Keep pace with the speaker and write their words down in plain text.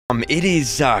It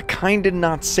is kinda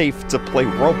not safe to play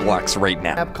Roblox right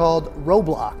now. App called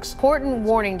Roblox. Important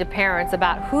warning to parents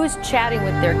about who's chatting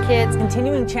with their kids.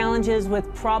 Continuing challenges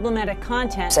with problematic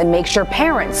content. And make sure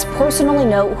parents personally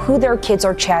know who their kids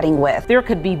are chatting with. There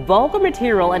could be vulgar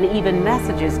material and even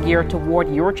messages geared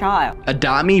toward your child.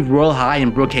 Adopt Me, Royale,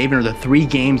 and Brookhaven are the 3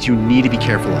 games you need to be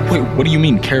careful of. Wait, what do you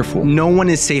mean careful? No one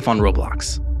is safe on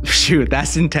Roblox. Shoot,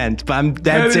 that's intense, but I'm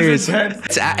dead serious.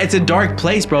 It's a dark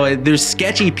place, bro. There's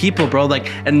sketchy people, bro.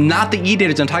 Like, and not the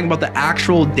e-daters. I'm talking about the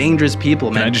actual dangerous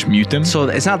people, man. Can I just mute them? So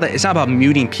it's not about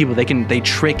muting people. They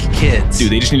trick kids.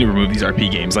 Dude, they just need to remove these RP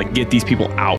games. Like, get these people out.